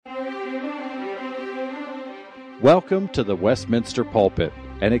Welcome to the Westminster Pulpit,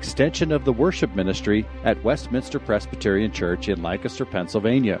 an extension of the worship ministry at Westminster Presbyterian Church in Lancaster,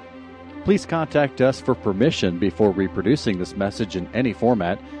 Pennsylvania. Please contact us for permission before reproducing this message in any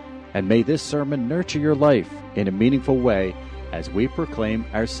format, and may this sermon nurture your life in a meaningful way as we proclaim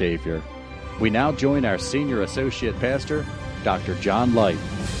our Savior. We now join our Senior Associate Pastor, Dr. John Light.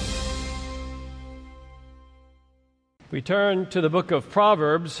 We turn to the book of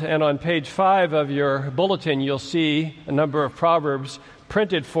Proverbs, and on page 5 of your bulletin, you'll see a number of Proverbs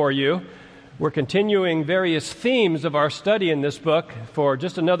printed for you. We're continuing various themes of our study in this book for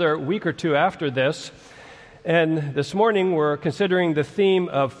just another week or two after this. And this morning, we're considering the theme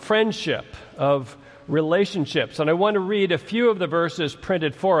of friendship, of relationships. And I want to read a few of the verses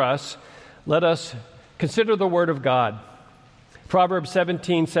printed for us. Let us consider the Word of God. Proverbs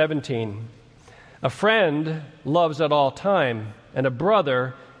 17:17. A friend loves at all time, and a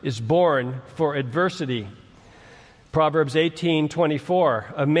brother is born for adversity. Proverbs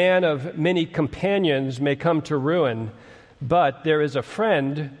 18:24. A man of many companions may come to ruin, but there is a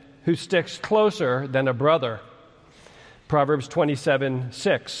friend who sticks closer than a brother. Proverbs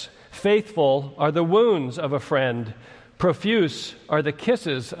 27:6. Faithful are the wounds of a friend, profuse are the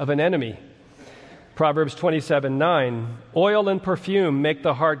kisses of an enemy. Proverbs 27:9. Oil and perfume make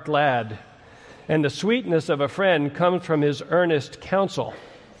the heart glad, and the sweetness of a friend comes from his earnest counsel.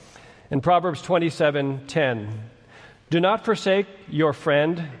 In Proverbs 27:10, do not forsake your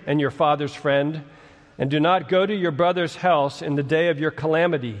friend and your father's friend, and do not go to your brother's house in the day of your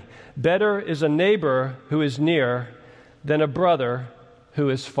calamity. Better is a neighbor who is near than a brother who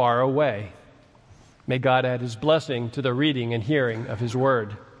is far away. May God add his blessing to the reading and hearing of his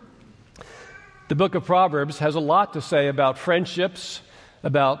word. The book of Proverbs has a lot to say about friendships,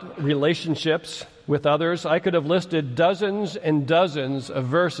 about relationships with others. I could have listed dozens and dozens of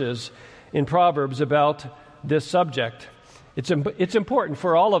verses in Proverbs about this subject. It's important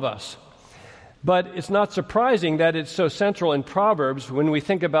for all of us. But it's not surprising that it's so central in Proverbs when we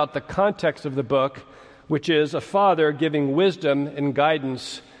think about the context of the book, which is a father giving wisdom and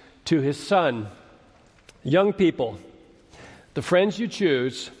guidance to his son. Young people, the friends you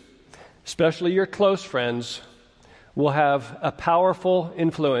choose, especially your close friends, will have a powerful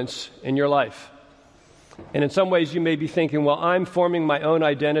influence in your life. And in some ways you may be thinking, well, I'm forming my own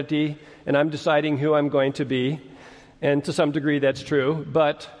identity and I'm deciding who I'm going to be. And to some degree that's true,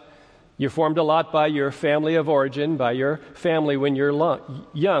 but you're formed a lot by your family of origin, by your family when you're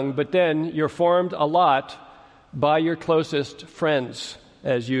young, but then you're formed a lot by your closest friends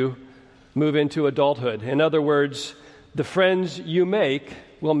as you move into adulthood. In other words, the friends you make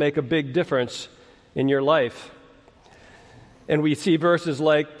will make a big difference in your life. And we see verses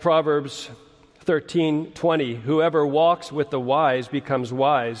like Proverbs 13:20, whoever walks with the wise becomes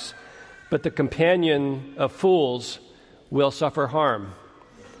wise, but the companion of fools will suffer harm.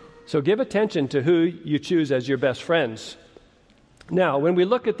 So give attention to who you choose as your best friends. Now, when we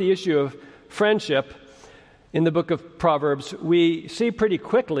look at the issue of friendship in the book of Proverbs, we see pretty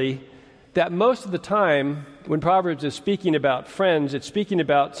quickly that most of the time when Proverbs is speaking about friends, it's speaking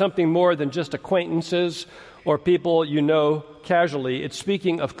about something more than just acquaintances or people you know casually. It's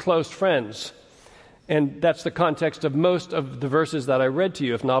speaking of close friends. And that's the context of most of the verses that I read to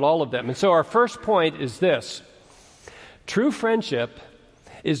you, if not all of them. And so our first point is this. True friendship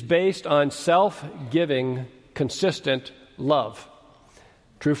is based on self-giving, consistent love.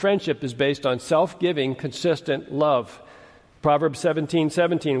 True friendship is based on self-giving, consistent love. Proverbs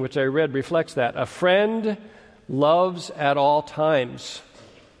 17:17, which I read, reflects that. A friend loves at all times,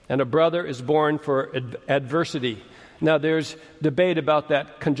 and a brother is born for adversity. Now, there's debate about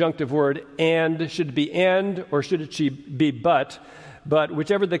that conjunctive word, and. Should it be and, or should it be but? But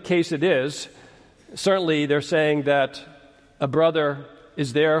whichever the case it is, certainly they're saying that a brother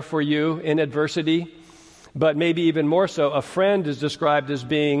is there for you in adversity, but maybe even more so, a friend is described as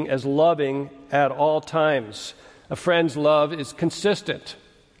being as loving at all times. A friend's love is consistent.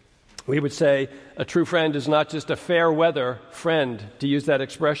 We would say a true friend is not just a fair weather friend, to use that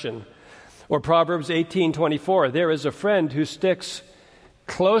expression. Or Proverbs 18:24, there is a friend who sticks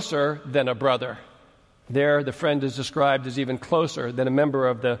closer than a brother. There, the friend is described as even closer than a member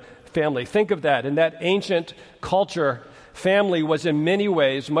of the family. Think of that. In that ancient culture, family was in many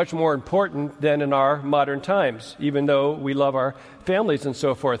ways much more important than in our modern times, even though we love our families and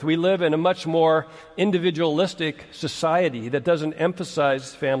so forth. We live in a much more individualistic society that doesn't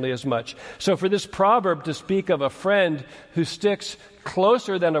emphasize family as much. So for this proverb to speak of a friend who sticks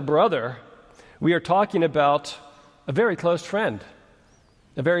closer than a brother, we are talking about a very close friend,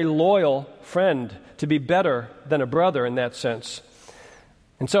 a very loyal friend, to be better than a brother in that sense.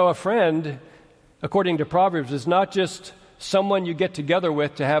 And so a friend according to Proverbs, is not just someone you get together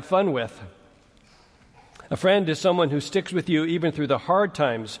with to have fun with. A friend is someone who sticks with you even through the hard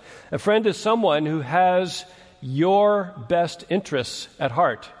times. A friend is someone who has your best interests at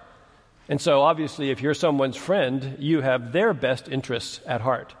heart. And so, obviously, if you're someone's friend, you have their best interests at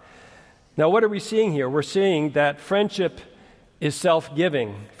heart. Now, what are we seeing here? We're seeing that friendship is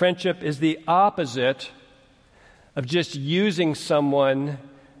self-giving. Friendship is the opposite of just using someone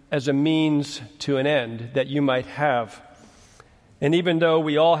as a means to an end that you might have. And even though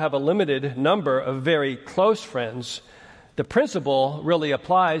we all have a limited number of very close friends, the principle really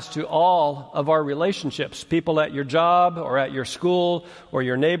applies to all of our relationships. People at your job or at your school or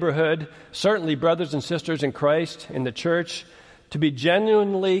your neighborhood, certainly brothers and sisters in Christ in the church, to be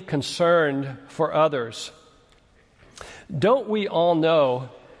genuinely concerned for others. Don't we all know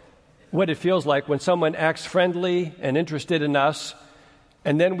what it feels like when someone acts friendly and interested in us,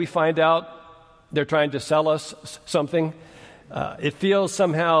 and then we find out they're trying to sell us something? It feels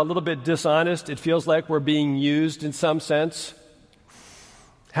somehow a little bit dishonest. It feels like we're being used in some sense.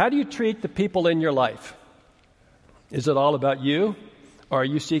 How do you treat the people in your life? Is it all about you, or are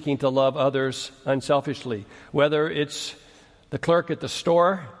you seeking to love others unselfishly? Whether it's the clerk at the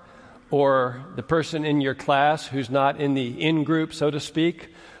store, or the person in your class who's not in the in-group, so to speak,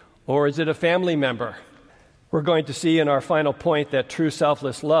 or is it a family member? We're going to see in our final point that true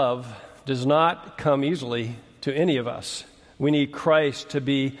selfless love does not come easily to any of us. We need Christ to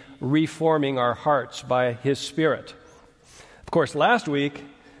be reforming our hearts by His Spirit. Of course, last week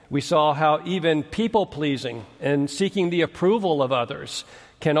we saw how even people-pleasing and seeking the approval of others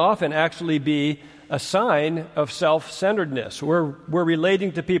can often actually be a sign of self-centeredness. We're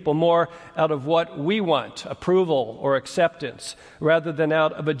relating to people more out of what we want, approval or acceptance, rather than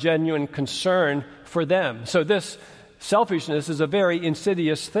out of a genuine concern for them. So this selfishness is a very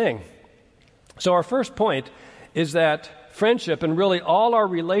insidious thing. So our first point is that friendship and really all our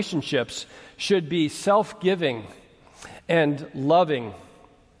relationships should be self-giving and loving.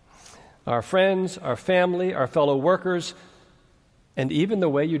 Our friends, our family, our fellow workers, and even the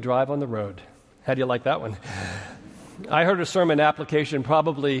way you drive on the road. How do you like that one? I heard a sermon application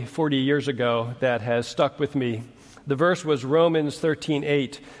probably 40 years ago that has stuck with me. The verse was Romans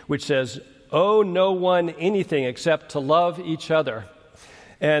 13:8, which says, "Owe no one anything except to love each other."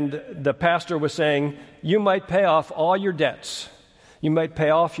 And the pastor was saying, you might pay off all your debts. You might pay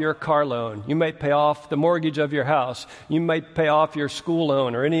off your car loan. You might pay off the mortgage of your house. You might pay off your school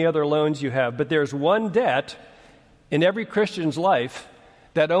loan or any other loans you have. But there's one debt in every Christian's life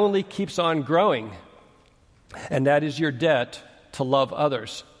that only keeps on growing, and that is your debt to love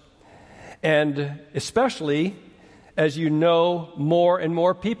others. And especially as you know more and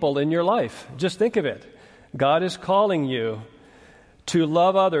more people in your life. Just think of it. God is calling you to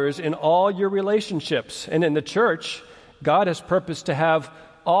love others in all your relationships. And in the church, God has purposed to have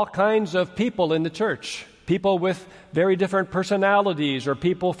all kinds of people in the church. People with very different personalities, or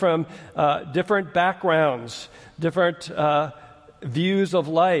people from different backgrounds, different views of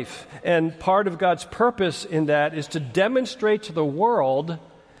life. And part of God's purpose in that is to demonstrate to the world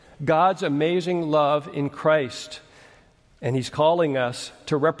God's amazing love in Christ. And He's calling us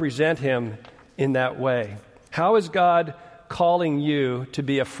to represent Him in that way. How is God calling you to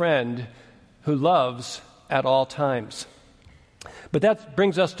be a friend who loves at all times? But that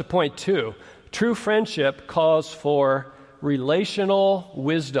brings us to point 2. True friendship calls for relational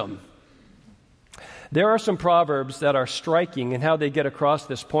wisdom. There are some proverbs that are striking in how they get across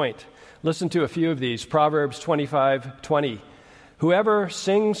this point. Listen to a few of these. Proverbs 25:20. Whoever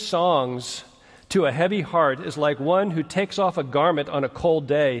sings songs to a heavy heart is like one who takes off a garment on a cold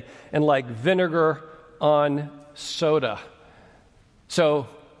day, and like vinegar on soda. So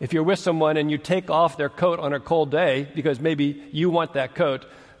if you're with someone and you take off their coat on a cold day because maybe you want that coat,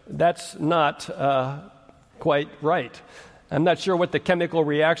 that's not quite right. I'm not sure what the chemical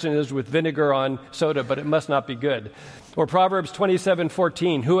reaction is with vinegar on soda, but it must not be good. Or Proverbs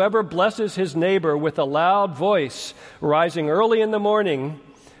 27:14, whoever blesses his neighbor with a loud voice, rising early in the morning,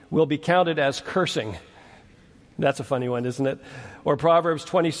 will be counted as cursing. That's a funny one, isn't it? Or Proverbs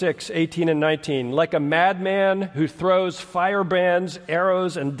 26:18 and 19, like a madman who throws firebrands,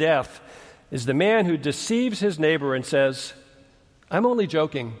 arrows, and death is the man who deceives his neighbor and says, I'm only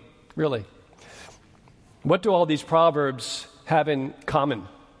joking, really. What do all these proverbs have in common?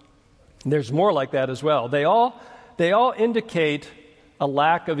 There's more like that as well. They all indicate a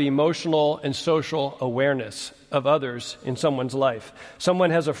lack of emotional and social awareness of others in someone's life.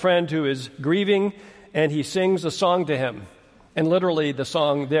 Someone has a friend who is grieving, and he sings a song to him. And literally the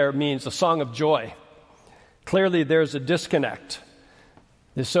song there means a song of joy. Clearly there's a disconnect.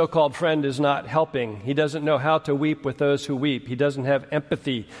 This so-called friend is not helping. He doesn't know how to weep with those who weep. He doesn't have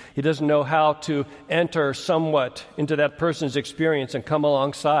empathy. He doesn't know how to enter somewhat into that person's experience and come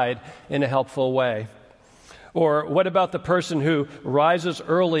alongside in a helpful way. Or what about the person who rises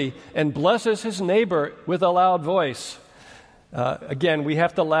early and blesses his neighbor with a loud voice? Again, we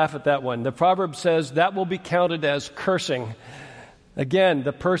have to laugh at that one. The proverb says that will be counted as cursing. Again,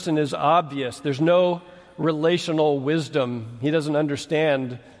 the person is obvious. There's no relational wisdom. He doesn't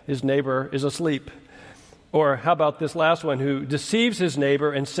understand his neighbor is asleep. Or how about this last one, who deceives his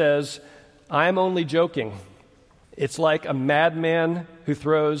neighbor and says, I'm only joking. It's like a madman who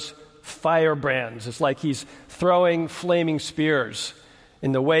throws firebrands. It's like he's throwing flaming spears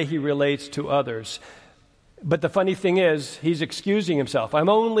in the way he relates to others. But the funny thing is, he's excusing himself. I'm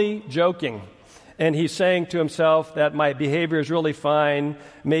only joking. And he's saying to himself that my behavior is really fine.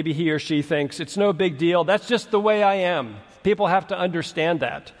 Maybe he or she thinks it's no big deal. That's just the way I am. People have to understand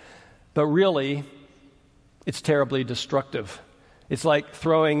that. But really, it's terribly destructive. It's like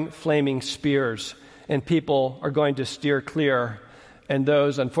throwing flaming spears, and people are going to steer clear. And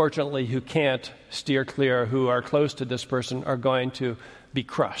those, unfortunately, who can't steer clear, who are close to this person, are going to be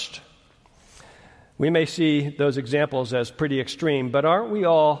crushed. We may see those examples as pretty extreme, but aren't we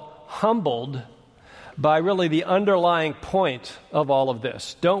all humbled by really the underlying point of all of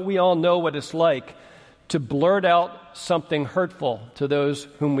this? Don't we all know what it's like to blurt out something hurtful to those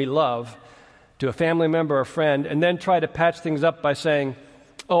whom we love, to a family member or friend, and then try to patch things up by saying,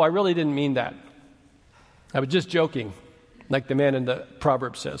 oh, I really didn't mean that. I was just joking, like the man in the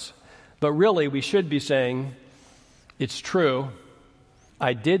Proverbs says. But really, we should be saying, it's true,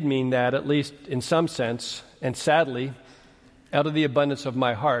 I did mean that, at least in some sense, and sadly, out of the abundance of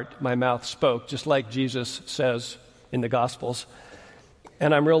my heart, my mouth spoke, just like Jesus says in the Gospels.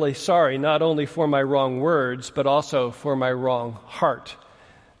 And I'm really sorry, not only for my wrong words, but also for my wrong heart,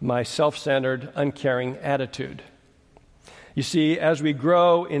 my self-centered, uncaring attitude. You see, as we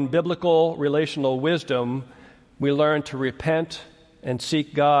grow in biblical relational wisdom, we learn to repent and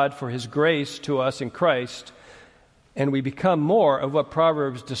seek God for His grace to us in Christ, and we become more of what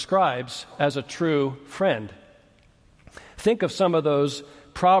Proverbs describes as a true friend. Think of some of those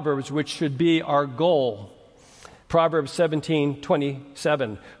proverbs which should be our goal. Proverbs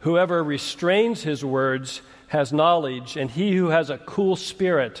 17:27. Whoever restrains his words has knowledge, and he who has a cool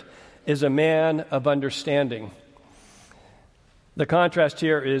spirit is a man of understanding. The contrast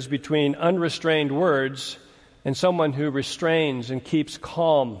here is between unrestrained words and someone who restrains and keeps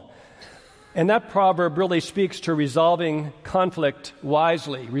calm. And that proverb really speaks to resolving conflict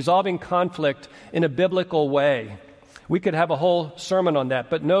wisely, resolving conflict in a biblical way. We could have a whole sermon on that,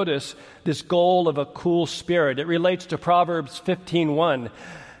 but notice this goal of a cool spirit. It relates to Proverbs 15:1.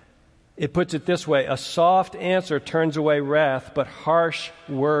 It puts it this way: a soft answer turns away wrath, but harsh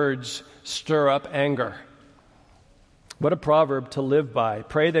words stir up anger. What a proverb to live by.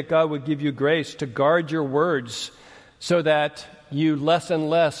 Pray that God would give you grace to guard your words so that you less and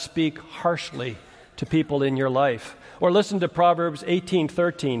less speak harshly to people in your life. Or listen to Proverbs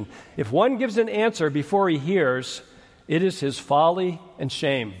 18:13. If one gives an answer before he hears, it is his folly and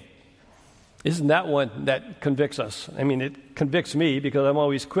shame. Isn't that one that convicts us? I mean, it convicts me because I'm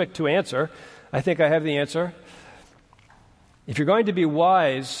always quick to answer. I think I have the answer. If you're going to be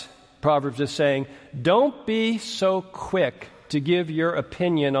wise, Proverbs is saying, don't be so quick to give your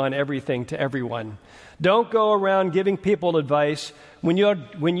opinion on everything to everyone. Don't go around giving people advice when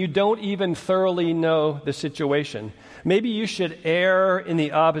you don't even thoroughly know the situation. Maybe you should err in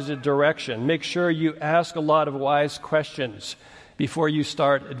the opposite direction. Make sure you ask a lot of wise questions before you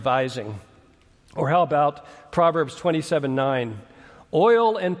start advising. Or how about Proverbs 27:9?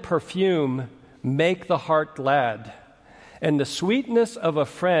 Oil and perfume make the heart glad, and the sweetness of a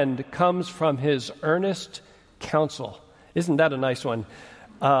friend comes from his earnest counsel. Isn't that a nice one?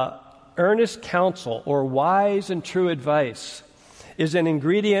 Earnest counsel, or wise and true advice, is an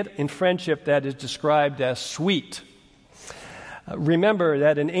ingredient in friendship that is described as sweet. Remember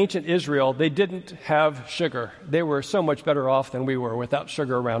that in ancient Israel, they didn't have sugar. They were so much better off than we were without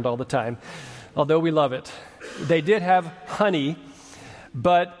sugar around all the time, although we love it. They did have honey,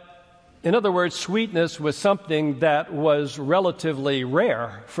 but in other words, sweetness was something that was relatively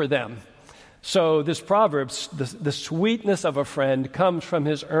rare for them. So this proverb, the sweetness of a friend comes from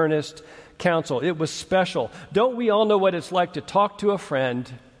his earnest counsel. It was special. Don't we all know what it's like to talk to a friend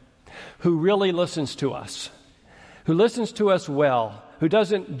who really listens to us, who listens to us well, who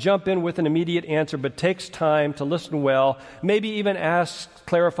doesn't jump in with an immediate answer but takes time to listen well, maybe even asks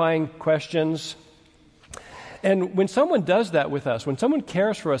clarifying questions? And when someone does that with us, when someone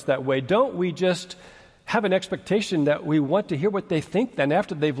cares for us that way, don't we just have an expectation that we want to hear what they think. Then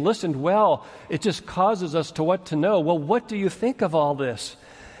after they've listened well, it just causes us to want to know, well, what do you think of all this?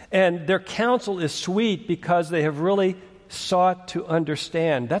 And their counsel is sweet because they have really sought to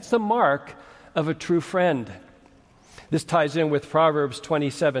understand. That's the mark of a true friend. This ties in with Proverbs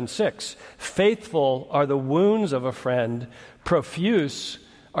 27:6. Faithful are the wounds of a friend, profuse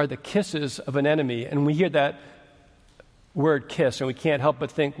are the kisses of an enemy. And we hear that word kiss, and we can't help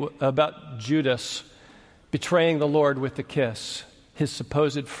but think about Judas betraying the Lord with the kiss, his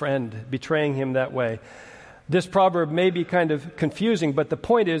supposed friend, betraying him that way. This proverb may be kind of confusing, but the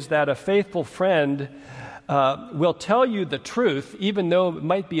point is that a faithful friend will tell you the truth, even though it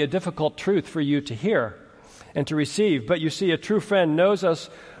might be a difficult truth for you to hear and to receive. But you see, a true friend knows us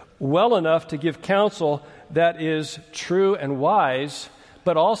well enough to give counsel that is true and wise,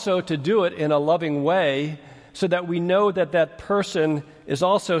 but also to do it in a loving way so that we know that that person is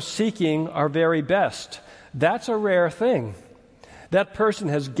also seeking our very best. That's a rare thing. That person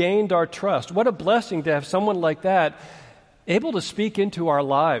has gained our trust. What a blessing to have someone like that able to speak into our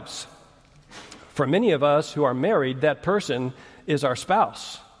lives. For many of us who are married, that person is our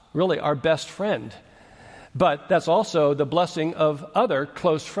spouse, really our best friend. But that's also the blessing of other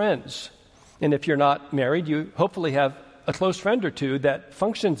close friends. And if you're not married, you hopefully have a close friend or two that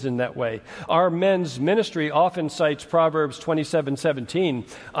functions in that way. Our men's ministry often cites Proverbs 27:17.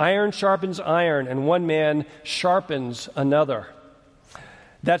 Iron sharpens iron, and one man sharpens another.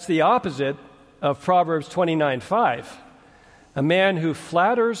 That's the opposite of Proverbs 29:5. A man who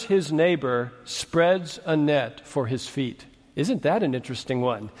flatters his neighbor spreads a net for his feet. Isn't that an interesting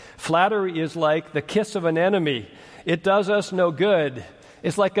one? Flattery is like the kiss of an enemy. It does us no good.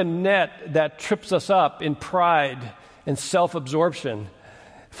 It's like a net that trips us up in pride and self-absorption.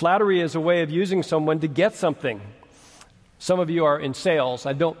 Flattery is a way of using someone to get something. Some of you are in sales.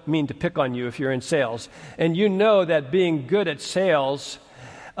 I don't mean to pick on you if you're in sales. And you know that being good at sales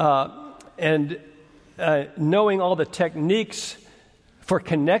and knowing all the techniques for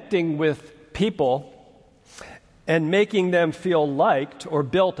connecting with people and making them feel liked or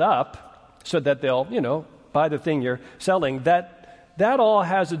built up so that they'll, buy the thing you're selling, that all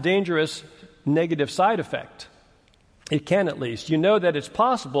has a dangerous negative side effect. It can, at least. You know that it's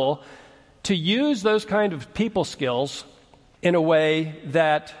possible to use those kind of people skills in a way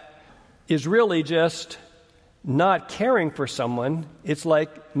that is really just not caring for someone. It's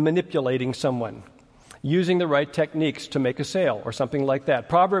like manipulating someone, using the right techniques to make a sale or something like that.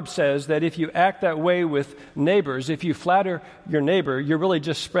 Proverbs says that if you act that way with neighbors, if you flatter your neighbor, you're really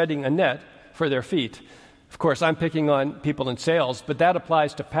just spreading a net for their feet. Of course, I'm picking on people in sales, but that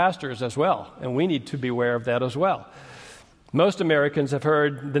applies to pastors as well, and we need to be aware of that as well. Most Americans have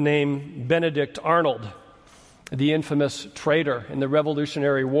heard the name Benedict Arnold, the infamous traitor in the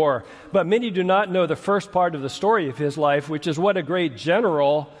Revolutionary War, but many do not know the first part of the story of his life, which is what a great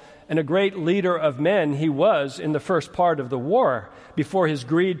general and a great leader of men he was in the first part of the war before his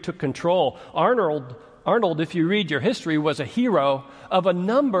greed took control. Arnold, if you read your history, was a hero of a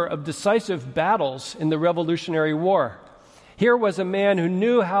number of decisive battles in the Revolutionary War. Here was a man who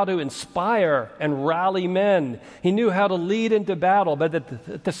knew how to inspire and rally men. He knew how to lead into battle, but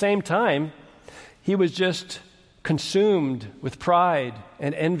at the same time, he was just consumed with pride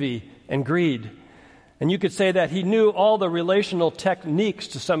and envy and greed. And you could say that he knew all the relational techniques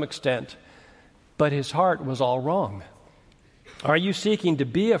to some extent, but his heart was all wrong. Are you seeking to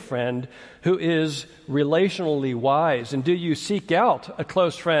be a friend who is relationally wise? And do you seek out a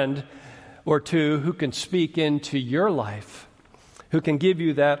close friend or two who can speak into your life, who can give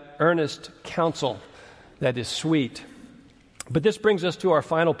you that earnest counsel that is sweet? But this brings us to our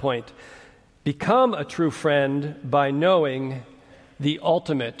final point. Become a true friend by knowing the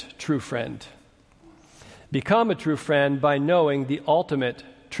ultimate true friend. Become a true friend by knowing the ultimate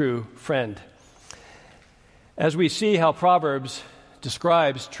true friend. As we see how Proverbs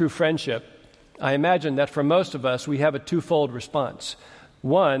describes true friendship, I imagine that for most of us, we have a twofold response.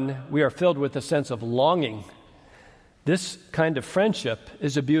 One, we are filled with a sense of longing. This kind of friendship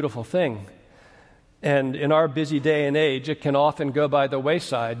is a beautiful thing. And in our busy day and age, it can often go by the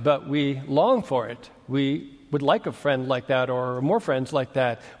wayside, but we long for it. We would like a friend like that or more friends like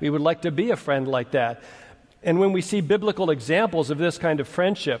that. We would like to be a friend like that. And when we see biblical examples of this kind of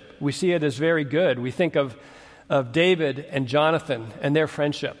friendship, we see it as very good. We think of David and Jonathan and their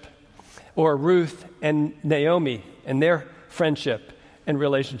friendship, or Ruth and Naomi and their friendship and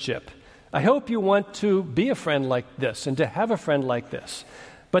relationship. I hope you want to be a friend like this and to have a friend like this.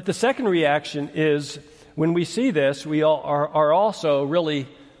 But the second reaction is when we see this, we are also really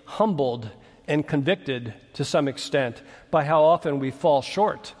humbled and convicted to some extent by how often we fall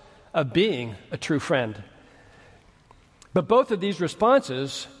short of being a true friend. But both of these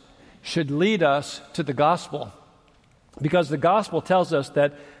responses should lead us to the gospel, because the gospel tells us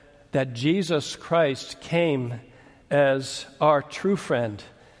that Jesus Christ came as our true friend,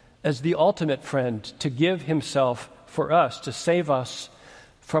 as the ultimate friend, to give himself for us, to save us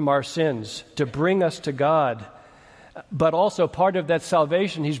from our sins, to bring us to God. But also part of that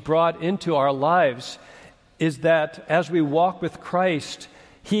salvation he's brought into our lives is that as we walk with Christ,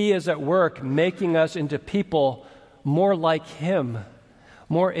 he is at work making us into people more like him,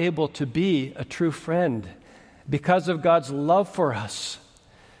 more able to be a true friend because of God's love for us.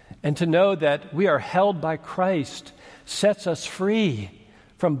 And to know that we are held by Christ sets us free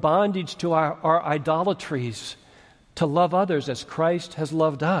from bondage to our idolatries, to love others as Christ has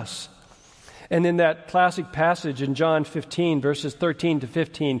loved us. And in that classic passage in John 15, verses 13 to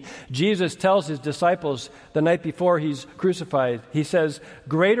 15, Jesus tells his disciples the night before he's crucified, he says,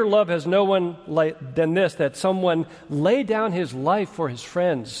 "Greater love has no one than this, that someone lay down his life for his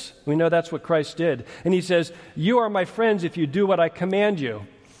friends." We know that's what Christ did. And he says, "You are my friends if you do what I command you."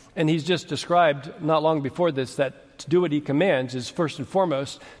 And he's just described not long before this that to do what he commands is first and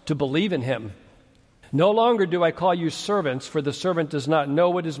foremost to believe in him. "No longer do I call you servants, for the servant does not know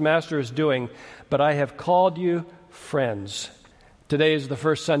what his master is doing, but I have called you friends." Today is the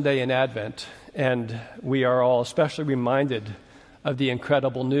first Sunday in Advent, and we are all especially reminded of the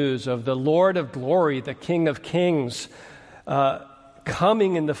incredible news of the Lord of glory, the King of kings,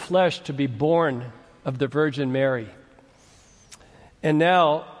 coming in the flesh to be born of the Virgin Mary. And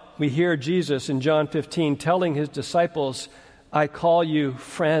now we hear Jesus in John 15 telling his disciples, "I call you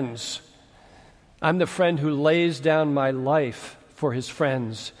friends." I'm the friend who lays down my life for his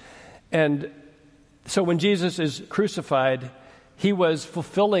friends. And so when Jesus is crucified, he was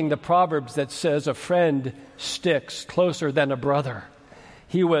fulfilling the Proverbs that says a friend sticks closer than a brother.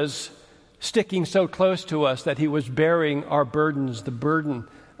 He was sticking so close to us that he was bearing our burdens, the burden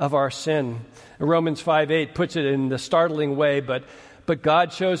of our sin. Romans 5:8 puts it in the startling way, but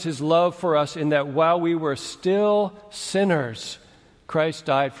God shows his love for us in that while we were still sinners, Christ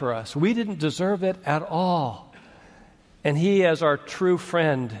died for us. We didn't deserve it at all. And he, as our true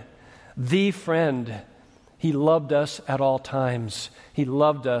friend, the friend, he loved us at all times. He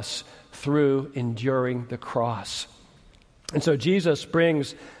loved us through enduring the cross. And so Jesus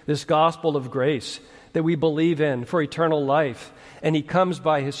brings this gospel of grace that we believe in for eternal life. And he comes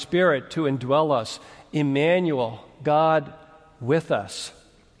by his Spirit to indwell us. Emmanuel, God with us.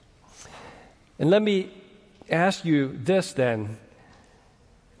 And let me ask you this then.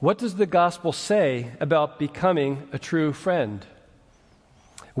 What does the gospel say about becoming a true friend?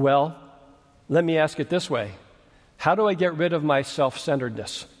 Well, let me ask it this way. How do I get rid of my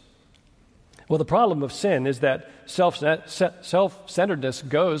self-centeredness? Well, the problem of sin is that self-centeredness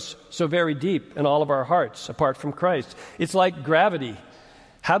goes so very deep in all of our hearts apart from Christ. It's like gravity.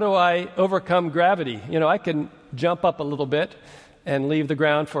 How do I overcome gravity? I can jump up a little bit and leave the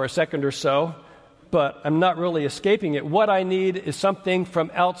ground for a second or so, but I'm not really escaping it. What I need is something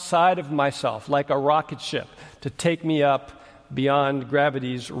from outside of myself, like a rocket ship, to take me up beyond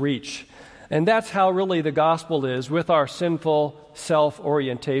gravity's reach. And that's how really the gospel is with our sinful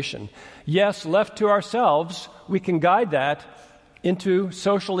self-orientation. Yes, left to ourselves, we can guide that into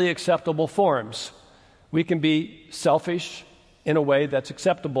socially acceptable forms. We can be selfish in a way that's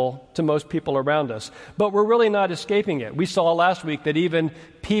acceptable to most people around us. But we're really not escaping it. We saw last week that even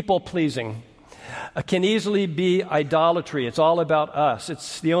people-pleasing can easily be idolatry. It's all about us.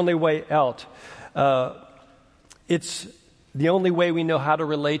 It's the only way out. It's the only way we know how to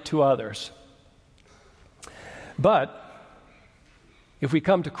relate to others. But if we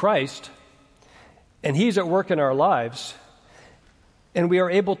come to Christ and he's at work in our lives and we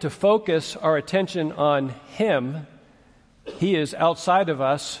are able to focus our attention on him, he is outside of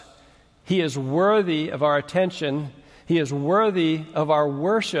us, he is worthy of our attention, he is worthy of our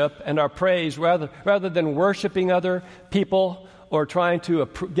worship and our praise rather than worshiping other people or trying to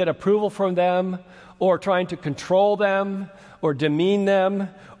get approval from them or trying to control them or demean them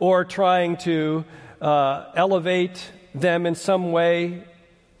or trying to elevate them in some way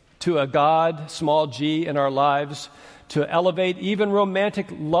to a God, small g, in our lives, to elevate even romantic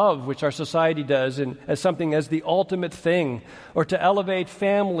love, which our society does, as something as the ultimate thing, or to elevate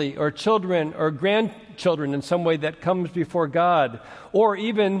family or children or grandchildren in some way that comes before God, or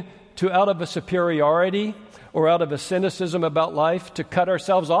even to, out of a superiority or out of a cynicism about life, to cut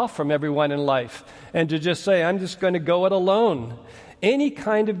ourselves off from everyone in life and to just say, I'm just going to go it alone. Any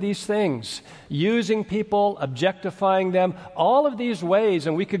kind of these things, using people, objectifying them, all of these ways,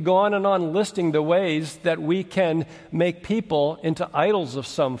 and we could go on and on listing the ways that we can make people into idols of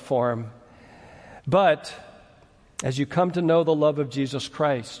some form. But as you come to know the love of Jesus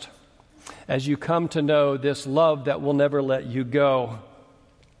Christ, as you come to know this love that will never let you go,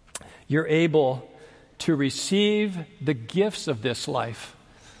 you're able to receive the gifts of this life,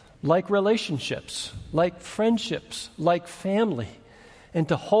 like relationships, like friendships, like family, and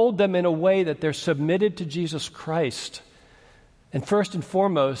to hold them in a way that they're submitted to Jesus Christ. And first and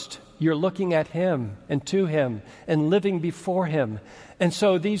foremost, you're looking at Him and to Him and living before Him. And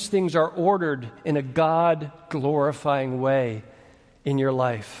so these things are ordered in a God-glorifying way in your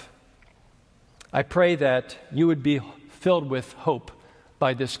life. I pray that you would be filled with hope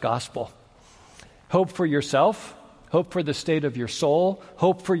by this gospel. Hope for yourself, hope for the state of your soul,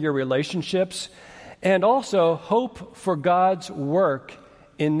 hope for your relationships, and also hope for God's work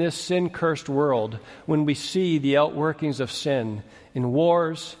in this sin-cursed world when we see the outworkings of sin in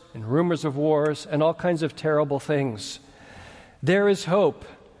wars, in rumors of wars, and all kinds of terrible things. There is hope.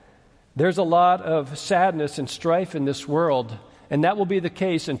 There's a lot of sadness and strife in this world, and that will be the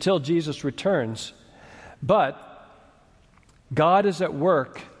case until Jesus returns. But God is at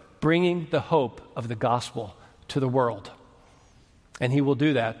work bringing the hope of the gospel to the world. And He will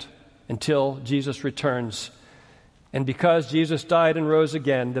do that until Jesus returns. And because Jesus died and rose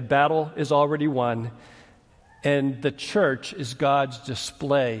again, the battle is already won. And the church is God's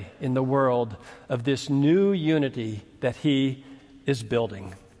display in the world of this new unity that He is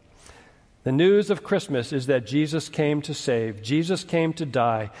building. The news of Christmas is that Jesus came to save. Jesus came to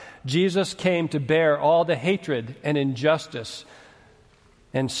die. Jesus came to bear all the hatred and injustice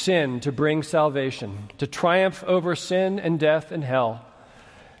and sin to bring salvation, to triumph over sin and death and hell.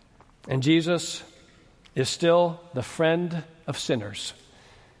 And Jesus is still the friend of sinners.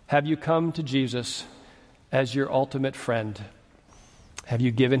 Have you come to Jesus as your ultimate friend? Have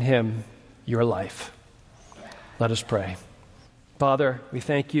you given Him your life? Let us pray. Father, we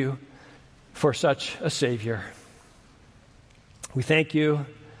thank You for such a Savior. We thank You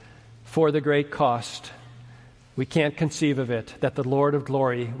for the great cost. We can't conceive of it, that the Lord of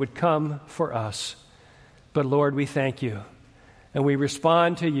glory would come for us. But Lord, we thank You, and we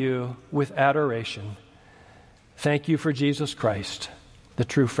respond to You with adoration. Thank You for Jesus Christ, the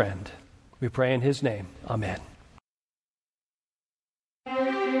true friend. We pray in His name. Amen.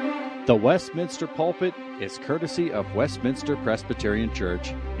 The Westminster Pulpit is courtesy of Westminster Presbyterian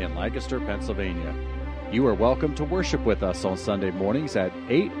Church in Lancaster, Pennsylvania. You are welcome to worship with us on Sunday mornings at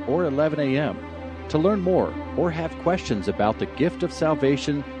 8 or 11 a.m. To learn more or have questions about the gift of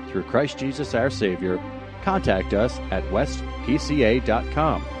salvation through Christ Jesus our Savior, contact us at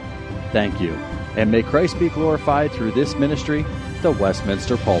westpca.com. Thank you, and may Christ be glorified through this ministry, the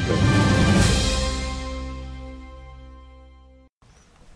Westminster Pulpit.